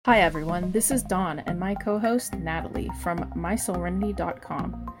Hi everyone, this is Dawn and my co-host Natali from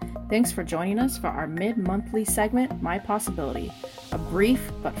myserenity.com. Thanks for joining us for our mid-monthly segment, My Possibility, a brief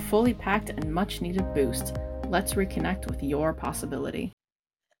but fully packed and much-needed boost. Let's reconnect with your possibility.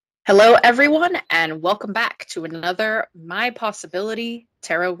 Hello everyone and welcome back to another My Possibility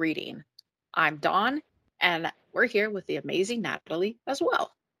tarot reading. I'm Dawn and we're here with the amazing Natali as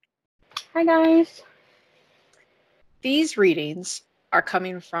well. Hi guys. These readings are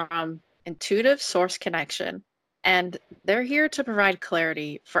coming from Intuitive Source Connection, and they're here to provide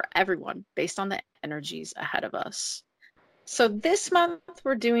clarity for everyone based on the energies ahead of us. So this month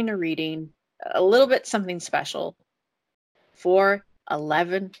we're doing a reading, a little bit something special for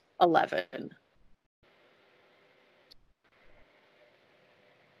 1111.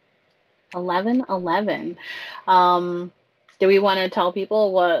 1111. Do we want to tell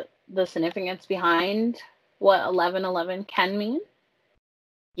people what the significance behind what 1111 can mean?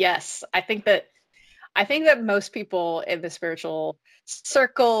 Yes, I think that most people in the spiritual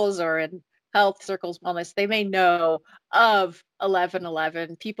circles or in health circles, wellness, they may know of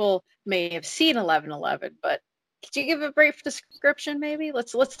 1111. People may have seen 1111, but could you give a brief description maybe?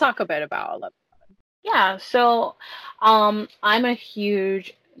 Let's talk a bit about 11. Yeah, so I'm a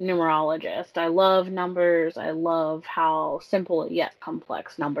huge numerologist. I love numbers. I love how simple yet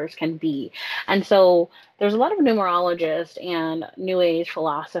complex numbers can be. And so there's a lot of numerologists and New Age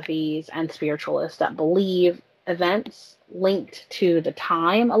philosophies and spiritualists that believe events linked to the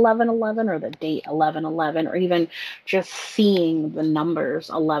time 1111 or the date 1111 or even just seeing the numbers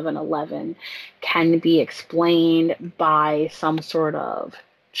 1111 can be explained by some sort of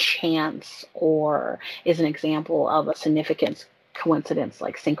chance or is an example of a significant coincidence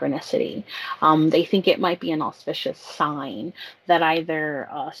like synchronicity. They think it might be an auspicious sign that either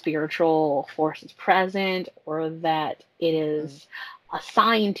a spiritual force is present or that it is a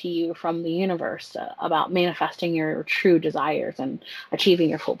sign to you from the universe about manifesting your true desires and achieving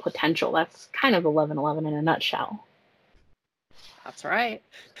your full potential. That's kind of 1111 in a nutshell. That's right.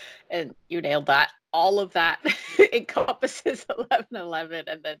 And you nailed that. All of that encompasses 1111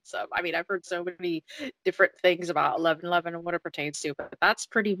 and then some. I mean, I've heard so many different things about 1111 and what it pertains to, but that's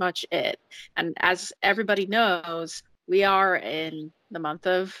pretty much it. And as everybody knows, we are in the month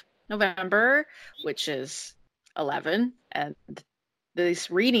of November, which is 11, and this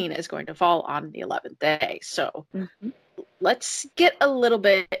reading is going to fall on the 11th day. So let's get a little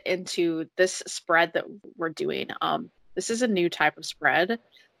bit into this spread that we're doing. This is a new type of spread,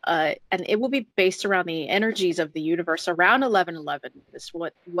 and it will be based around the energies of the universe around 1111. This is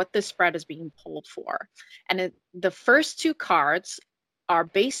what this spread is being pulled for. And the first two cards are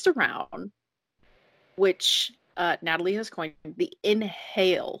based around which Natali has coined the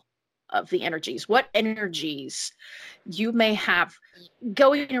inhale of the energies. What energies you may have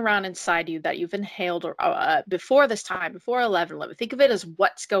going around inside you that you've inhaled or before this time, bore 1111. Think of it as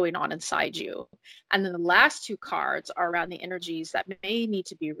what's going on inside you. And then the last two cards are around the energies that may need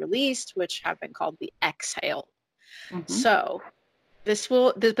to be released, which have been called the exhale. So this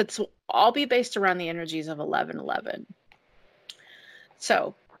will all be based around the energies of 1111.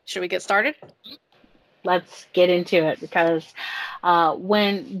 So should we get started? Let's get into it, because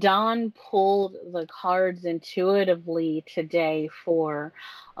when Dawn pulled the cards intuitively today for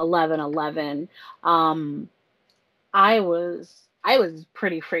 1111, I was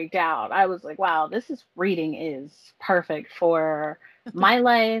pretty freaked out. I was like, wow, reading is perfect for my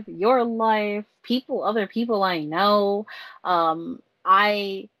life, your life, other people I know.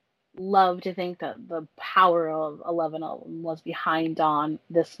 I love to think that the power of 11 was behind Dawn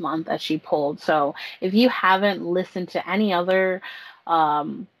this month as she pulled. So if you haven't listened to any other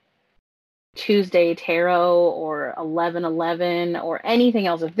Tuesday Tarot or 1111 or anything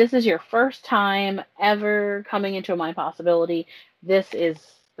else, if this is your first time ever coming into My Possibility, this is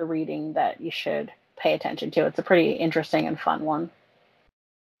the reading that you should pay attention to. It's a pretty interesting and fun one.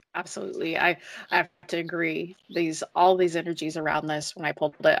 Absolutely. I have to agree. All these energies around this, when I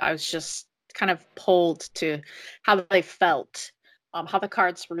pulled it, I was just kind of pulled to how they felt, how the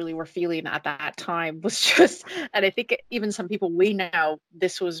cards really were feeling at that time was just, and I think even some people we know,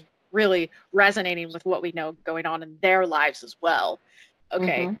 this was really resonating with what we know going on in their lives as well.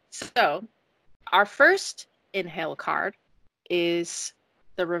 Okay, so our first inhale card is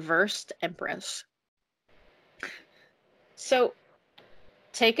the reversed Empress. So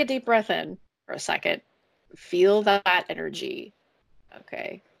take a deep breath in for a second. Feel that energy.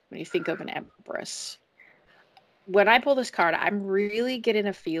 Okay. When you think of an Empress. When I pull this card, I'm really getting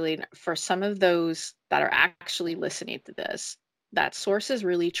a feeling for some of those that are actually listening to this, that Source is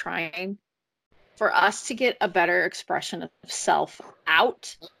really trying for us to get a better expression of self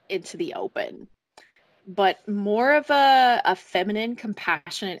out into the open. But more of a feminine,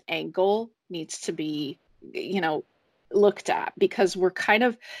 compassionate angle needs to be, looked at, because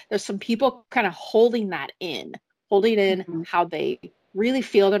there's some people kind of holding Mm-hmm. how they really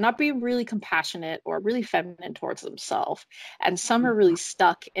feel. They're not being really compassionate or really feminine towards themselves. And some are really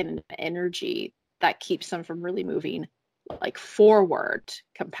stuck in an energy that keeps them from really moving like forward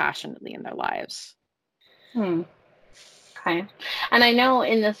compassionately in their lives. Hmm. Okay. And I know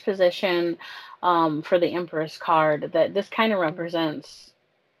in this position, for the Empress card, that this kind of represents,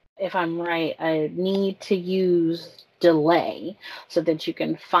 if I'm right, a need to use delay so that you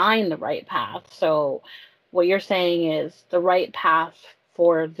can find the right path. So, what you're saying is the right path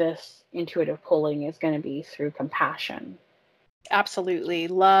for this intuitive pulling is going to be through compassion. Absolutely.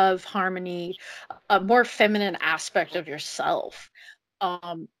 Love, harmony, a more feminine aspect of yourself,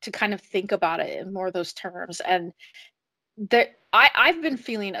 to kind of think about it in more of those terms. And I've been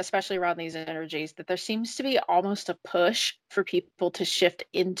feeling, especially around these energies, that there seems to be almost a push for people to shift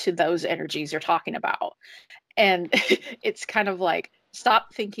into those energies you're talking about. And it's kind of like,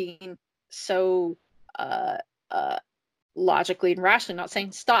 stop thinking so uh, uh, logically and rationally. Not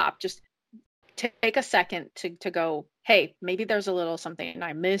saying stop, just take a second to go, hey, maybe there's a little something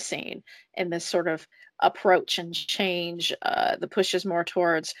I'm missing in this sort of approach and change. The push is more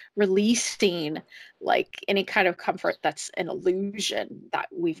towards releasing like any kind of comfort that's an illusion that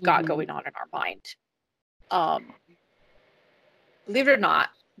we've got Mm-hmm. going on in our mind. Believe it or not,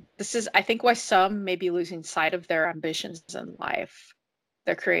 this is, I think, why some may be losing sight of their ambitions in life,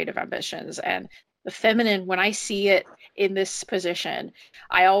 their creative ambitions. And the feminine, when I see it in this position,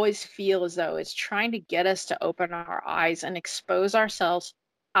 I always feel as though it's trying to get us to open our eyes and expose ourselves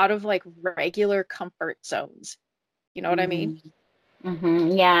out of like regular comfort zones. You know what I mean? Mm-hmm.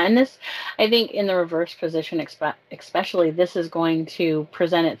 Yeah, and this, I think, in the reverse position, especially, this is going to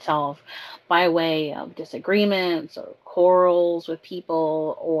present itself by way of disagreements or quarrels with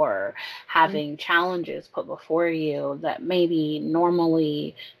people, or having challenges put before you that maybe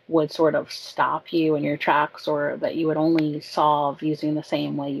normally would sort of stop you in your tracks, or that you would only solve using the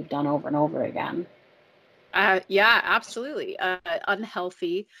same way you've done over and over again. Yeah, absolutely.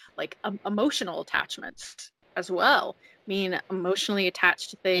 Unhealthy, like emotional attachments as well. I mean, emotionally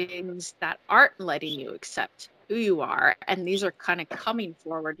attached to things that aren't letting you accept who you are, and these are kind of coming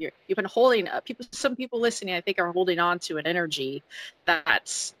forward. You've been holding people. Some people listening, I think, are holding on to an energy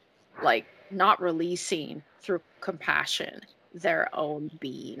that's like not releasing through compassion their own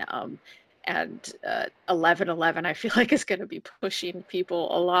being. And 1111, I feel like, is going to be pushing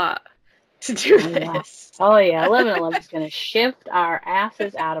people a lot to do Oh yeah. this. Oh yeah. 1111 is going to shift our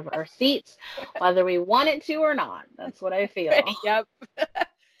asses out of our seats, whether we want it to or not. That's what I feel. Yep.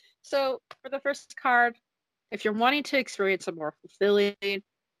 So for the first card, if you're wanting to experience a more fulfilling,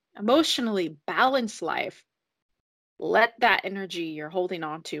 emotionally balanced life, let that energy you're holding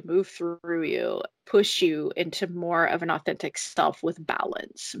on to move through you, push you into more of an authentic self with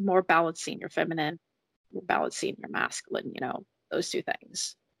balance, more balancing your feminine, more balancing your masculine, those two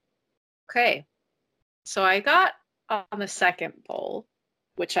things. Okay. So I got on the second poll,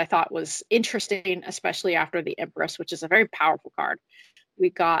 which I thought was interesting, especially after the Empress, which is a very powerful card. We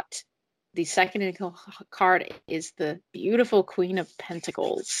got the second card is the beautiful Queen of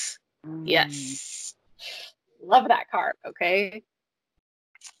Pentacles. Mm. Yes. Love that card. Okay.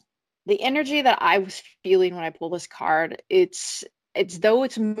 The energy that I was feeling when I pulled this card, it's though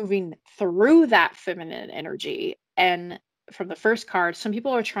it's moving through that feminine energy. And from the first card, some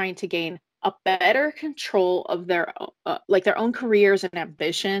people are trying to gain a better control of their like their own careers and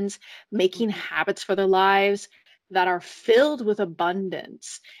ambitions, making habits for their lives that are filled with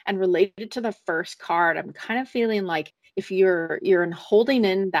abundance. And related to the first card, I'm kind of feeling like if you're in holding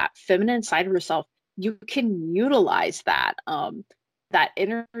in that feminine side of yourself, you can utilize that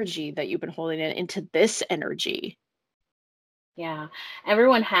energy that you've been holding into this energy. Yeah.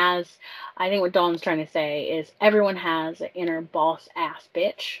 Everyone has, I think what Dawn's trying to say is everyone has an inner boss ass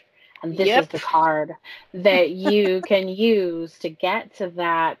bitch. And this is Yep. the card that you can use to get to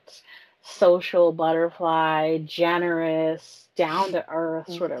that social butterfly, generous, down to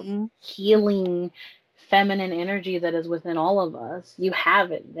earth, sort of Mhm. healing feminine energy that is within all of us. You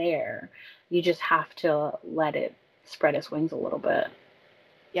have it there. You just have to let it spread its wings a little bit.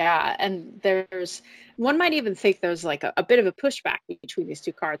 Yeah, and there's one might even think there's like a bit of a pushback between these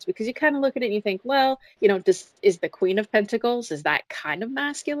two cards, because you kind of look at it and you think, well, is the Queen of Pentacles, is that kind of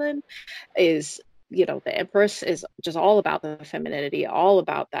masculine? Is, the Empress is just all about the femininity, all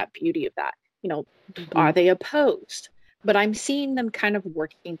about that beauty of that. Hmm. Are they opposed? But I'm seeing them kind of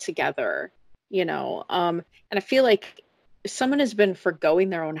working together and I feel like someone has been forgoing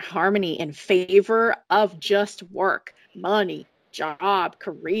their own harmony in favor of just work, money, job,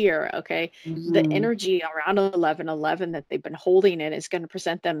 career. Okay. The Mm-hmm. energy around 1111 that they've been holding in is going to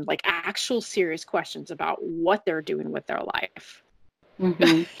present them like actual serious questions about what they're doing with their life.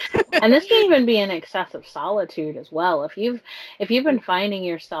 Mm-hmm. And this can even be an excessive solitude as well. If you've been finding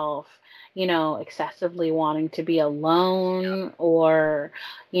yourself, excessively wanting to be alone, or,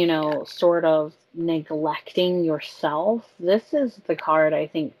 Yeah. sort of neglecting yourself, this is the card I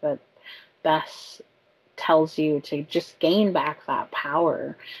think that best tells you to just gain back that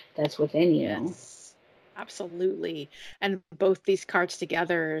power that's within you. Yes, absolutely. And both these cards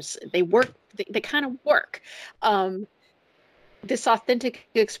together, they work, they kind of work. Um, this authentic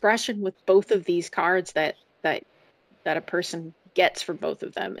expression with both of these cards that a person gets from both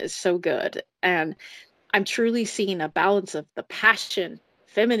of them is so good. And I'm truly seeing a balance of the passion,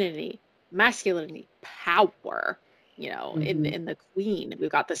 femininity, masculinity, power, in Mm-hmm. the queen. We've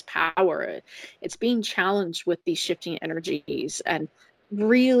got this power. It's being challenged with these shifting energies. And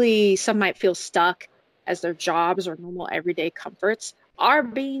really, some might feel stuck as their jobs or normal everyday comforts are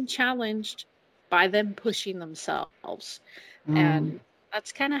being challenged by them pushing themselves. Mm. And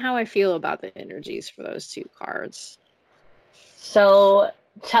that's kind of how I feel about the energies for those two cards. So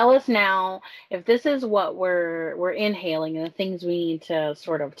tell us now, if this is what we're inhaling and the things we need to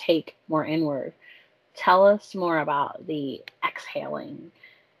sort of take more inward, tell us more about the exhaling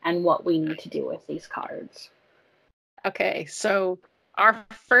and what we need to do with these cards. Okay, so our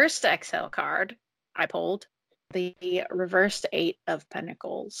first exhale card I pulled, the reversed Eight of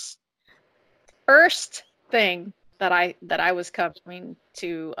Pentacles. First thing that I was coming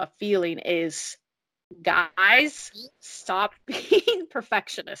to a feeling is, guys, stop being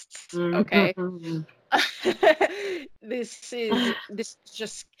perfectionists, okay? Mm-hmm. This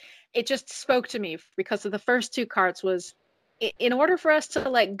just, it just spoke to me because of the first two cards was, in order for us to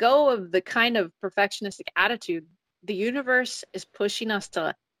let go of the kind of perfectionistic attitude, the universe is pushing us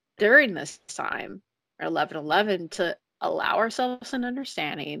to, during this time, or 1111, to allow ourselves an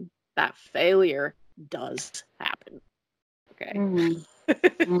understanding that failure does happen. Okay.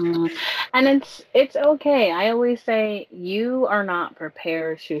 Mm-hmm. And it's okay. I always say you are not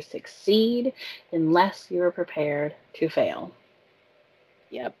prepared to succeed unless you're prepared to fail.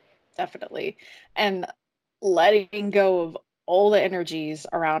 Yep, definitely. And letting go of all the energies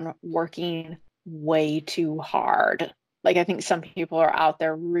around working way too hard. Like, I think some people are out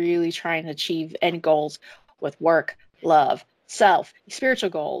there really trying to achieve end goals with work, love, self, spiritual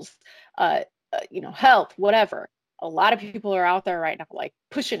goals, health, whatever. A lot of people are out there right now, like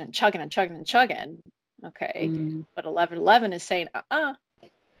pushing and chugging and chugging and chugging. Okay. Mm. But 1111 is saying,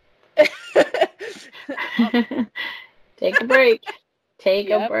 Take a break.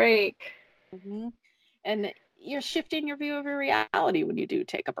 Take a Yep. break. hmm And you're shifting your view of your reality when you do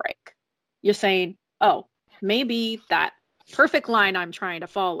take a break. You're saying, oh, maybe that perfect line I'm trying to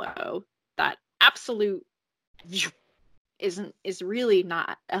follow, that absolute is really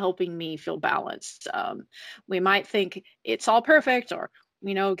not helping me feel balanced. We might think it's all perfect, or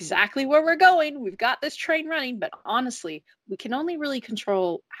we know exactly where we're going. We've got this train running, but honestly, we can only really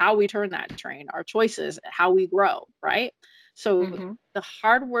control how we turn that train, our choices, how we grow, right? So Mm-hmm. the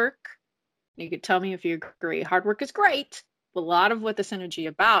hard work, you could tell me if you agree, hard work is great. But a lot of what this energy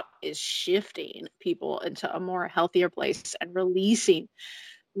about is shifting people into a more healthier place and releasing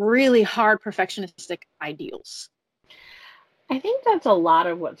really hard perfectionistic ideals. I think that's a lot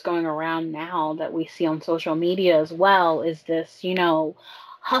of what's going around now that we see on social media as well, is this,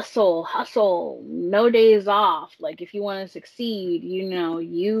 hustle, hustle, no days off. Like if you want to succeed,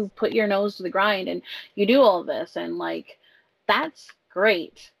 you put your nose to the grind and you do all this, and like that's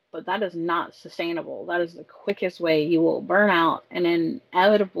great, but that is not sustainable. That is the quickest way you will burn out and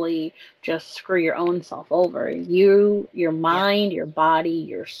inevitably just screw your own self over. Your Yeah. mind, your body,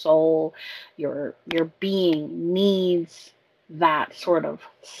 your soul, your being needs that sort of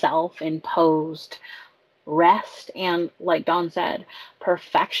self-imposed rest. And like Don said,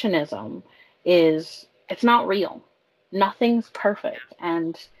 perfectionism it's not real. Nothing's perfect,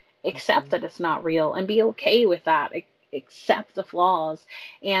 and accept that it's not real and be okay with that. Accept the flaws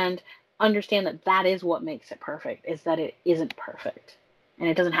and understand that that is what makes it perfect, is that it isn't perfect, and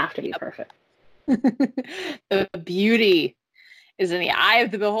it doesn't have to be Yep. perfect. The beauty is in the eye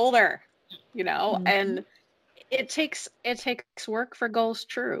of the beholder, Mm-hmm. and it takes work for goals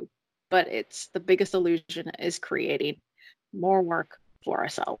true, but it's the biggest illusion is creating more work for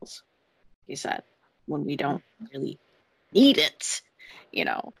ourselves, he said, when we don't really need it, you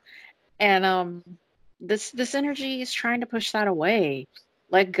know. And this energy is trying to push that away.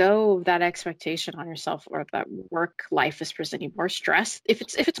 let go of that expectation on yourself, or that work life is presenting more stress. If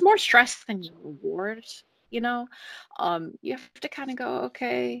it's more stress than rewards, you have to kind of go,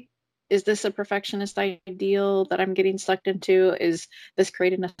 okay, is this a perfectionist ideal that I'm getting sucked into? Is this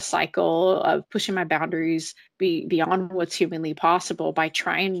creating a cycle of pushing my boundaries beyond what's humanly possible by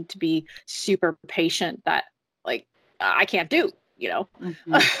trying to be super patient that, like, I can't do,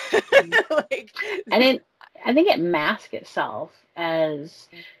 Mm-hmm. like, And I think it masks itself as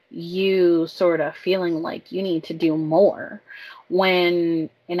you sort of feeling like you need to do more, when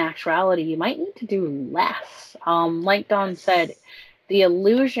in actuality you might need to do less. Like Dawn said, yes. the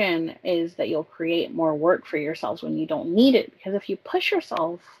illusion is that you'll create more work for yourselves when you don't need it. Because if you push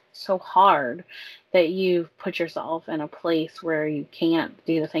yourself so hard that you've put yourself in a place where you can't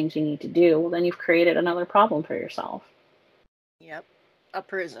do the things you need to do, well, then you've created another problem for yourself. Yep. A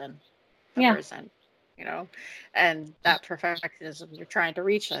prison. A Yeah. prison. And that perfectionism you're trying to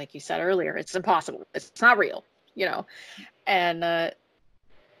reach, like you said earlier, it's impossible. It's not real, and I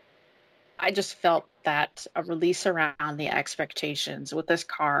just felt that a release around the expectations with this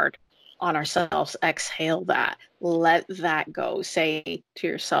card on ourselves. Exhale that, let that go. Say to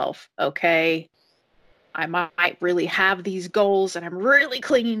yourself, okay, I might really have these goals and I'm really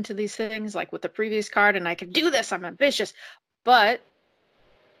clinging to these things, like with the previous card, and I can do this, I'm ambitious, but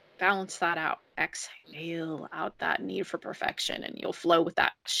balance that out. Exhale out that need for perfection, and you'll flow with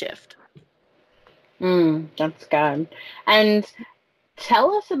that shift. That's good. And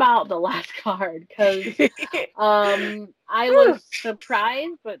tell us about the last card, because I was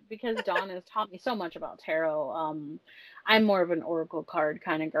surprised, but because Dawn has taught me so much about tarot, I'm more of an oracle card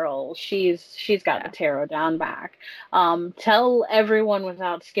kind of girl. She's got the tarot down back. Tell everyone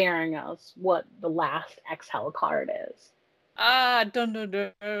without scaring us what the last exhale card is.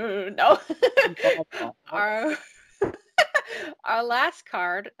 No. our our last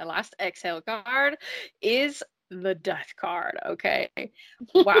card, the last exhale card, is the death card. Okay.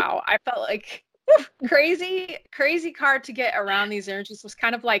 Wow. I felt like crazy card to get around these energies. Was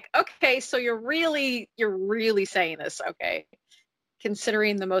kind of like, okay, so you're really saying this. Okay.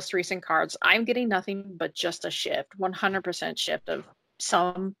 Considering the most recent cards, I'm getting nothing but just a shift, 100% shift of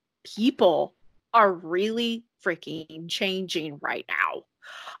some people are really freaking changing right now.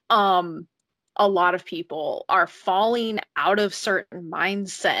 A lot of people are falling out of certain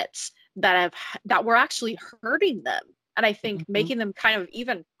mindsets that were actually hurting them, and I think making them kind of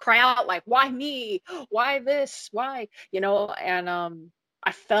even cry out, like, why me, why this, why, and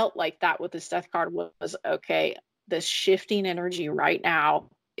I felt like that with this death card was, okay, this shifting energy right now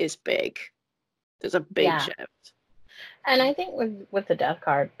is big. There's a big Yeah. shift. And I think with the death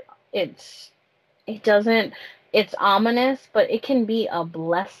card, it doesn't it's ominous, but it can be a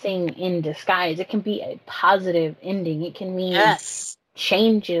blessing in disguise. It can be a positive ending. It can mean Yes.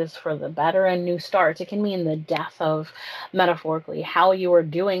 changes for the better and new starts. It can mean the death of, metaphorically, how you are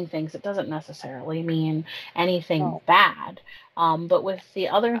doing things. It doesn't necessarily mean anything bad. But with the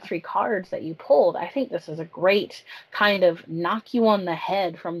other three cards that you pulled, I think this is a great kind of knock you on the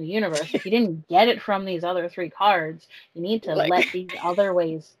head from the universe. If you didn't get it from these other three cards, you need to let these other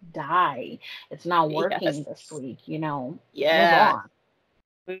ways die. It's not working this week, Yeah.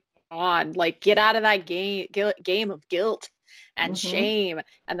 Move on. Like, get out of that game of guilt and on. shame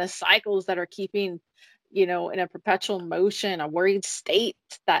and the cycles that are keeping, in a perpetual motion, a worried state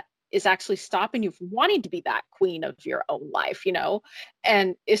that is actually stopping you from wanting to be that queen of your own life,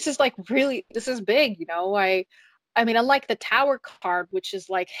 and this is like, really, this is big, I mean, unlike the Tower card, which is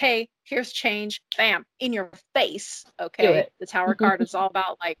like, hey, here's change, bam, in your face. Okay. Do it. The Tower card is all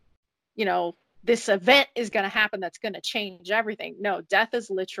about, like, this event is going to happen that's going to change everything. No, death is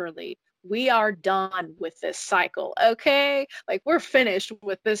literally, we are done with this cycle. Okay. Like, we're finished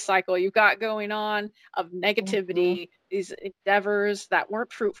with this cycle you got going on of negativity, these endeavors that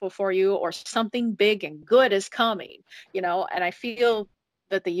weren't fruitful for you, or something big and good is coming, and I feel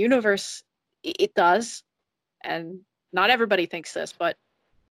that the universe, it does. And not everybody thinks this, but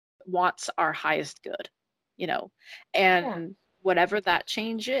wants our highest good, and whatever that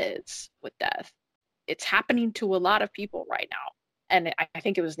change is with death, it's happening to a lot of people right now, and I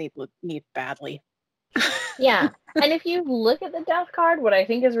think it was need badly. Yeah. And if you look at the death card, what I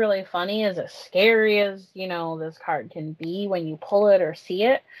think is really funny is, as scary as, this card can be when you pull it or see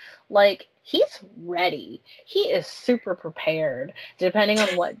it, like, he's ready. He is super prepared, depending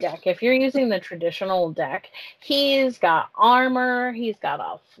on what deck. If you're using the traditional deck, he's got armor, he's got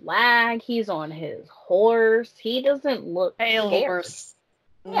a flag, he's on his horse. He doesn't look Pale scared. horse.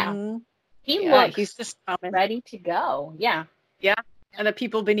 Yeah. Mm-hmm. He looks he's just coming. ready to go. Yeah. Yeah. And the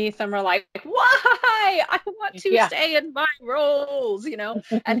people beneath him are like, why? I want to stay in my roles,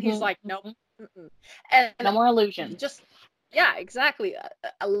 And he's like, nope. And no more illusions. Just, yeah, exactly.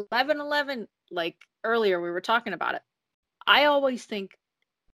 1111, like earlier we were talking about it. I always think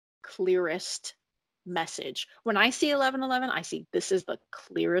clearest message. When I see 1111, I see this is the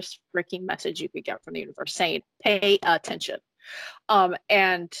clearest freaking message you could get from the universe saying, pay attention.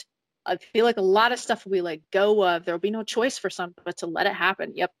 And I feel like a lot of stuff we let go of, there'll be no choice for some but to let it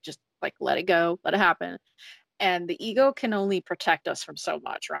happen. Yep, just like let it go, let it happen. And the ego can only protect us from so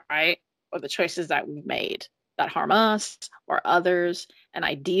much, right? Or the choices that we've made that harm us or others, and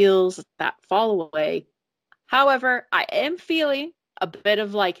ideals that fall away. However, I am feeling a bit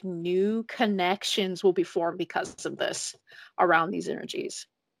of like new connections will be formed because of this around these energies.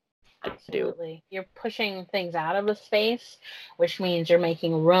 Absolutely. You're pushing things out of the space, which means you're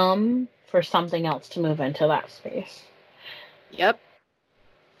making room for something else to move into that space. Yep.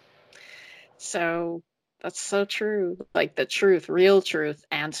 So that's so true. Like the truth, real truth,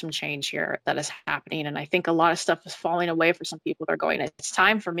 and some change here that is happening. And I think a lot of stuff is falling away for some people. They're going, it's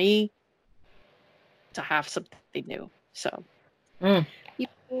time for me to have something new. So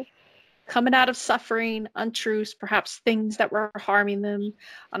people coming out of suffering, untruths, perhaps things that were harming them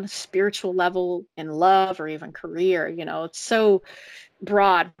on a spiritual level, in love or even career. It's so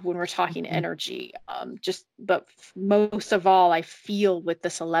broad when we're talking energy. But most of all, I feel with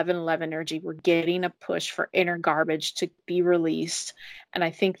this 1111 energy, we're getting a push for inner garbage to be released. And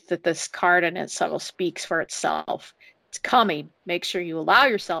I think that this card in itself speaks for itself. It's coming. Make sure you allow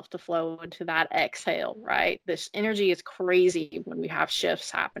yourself to flow into that exhale, right? This energy is crazy when we have shifts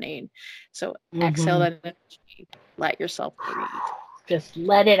happening. So exhale that energy, let yourself breathe. Just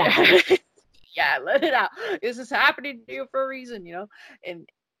let it out. Yeah, let it out. This is happening to you for a reason, and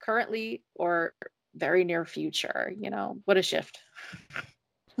currently or very near future, what a shift.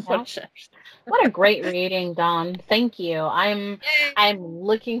 What a shift. What a great reading, Dawn. Thank you. I'm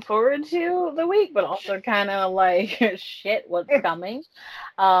looking forward to the week, but also kind of like shit, what's coming.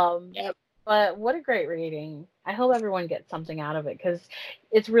 Yep. But what a great reading. I hope everyone gets something out of it, because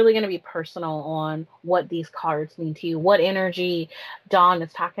it's really going to be personal on what these cards mean to you. What energy Dawn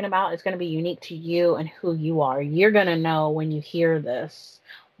is talking about is going to be unique to you and who you are. You're going to know when you hear this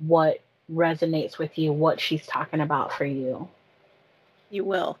what resonates with you, what she's talking about for you. You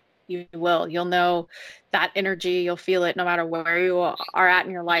will. You'll know that energy. You'll feel it no matter where you are at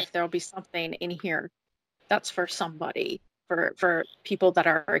in your life. There'll be something in here that's for somebody. For people that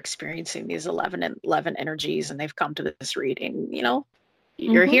are experiencing these 11 energies and they've come to this reading,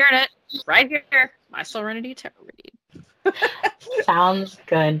 you're hearing it right here. My Serenity Tarot reading. Sounds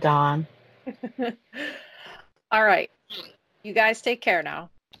good, Dawn. All right. You guys take care now.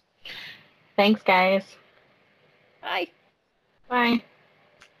 Thanks, guys. Bye. Bye.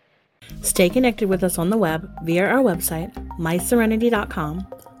 Stay connected with us on the web via our website, myserenity.com.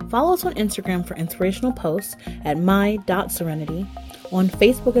 Follow us on Instagram for inspirational posts at my.serenity, on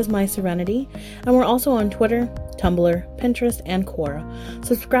Facebook as My Serenity, and we're also on Twitter, Tumblr, Pinterest, and Quora.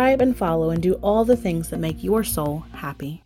 Subscribe and follow and do all the things that make your soul happy.